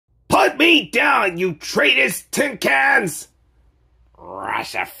Let me down, you traitors tin cans!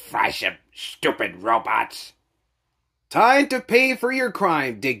 Russia, stupid robots. Time to pay for your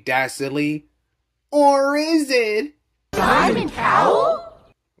crime, Dick Dastardly. Or is it? Simon Cowell?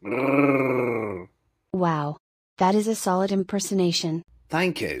 Wow, that is a solid impersonation.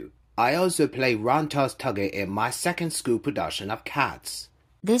 Thank you. I also play Ron Tugger in my second SCOOB production of Cats.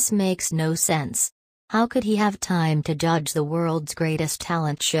 This makes no sense. How could he have time to judge the world's greatest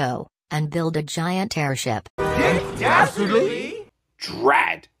talent show, and build a giant airship? Dick Dastardly?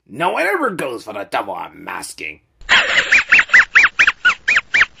 Dread! No one ever goes for the double unmasking.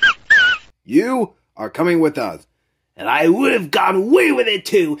 You are coming with us. And I would have gone away with it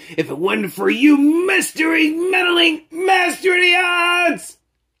too, if it wasn't for you meddling master of the odds!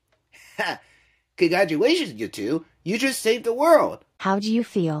 Congratulations, you two. You just saved the world. How do you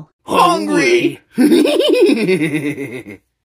feel? Hungry!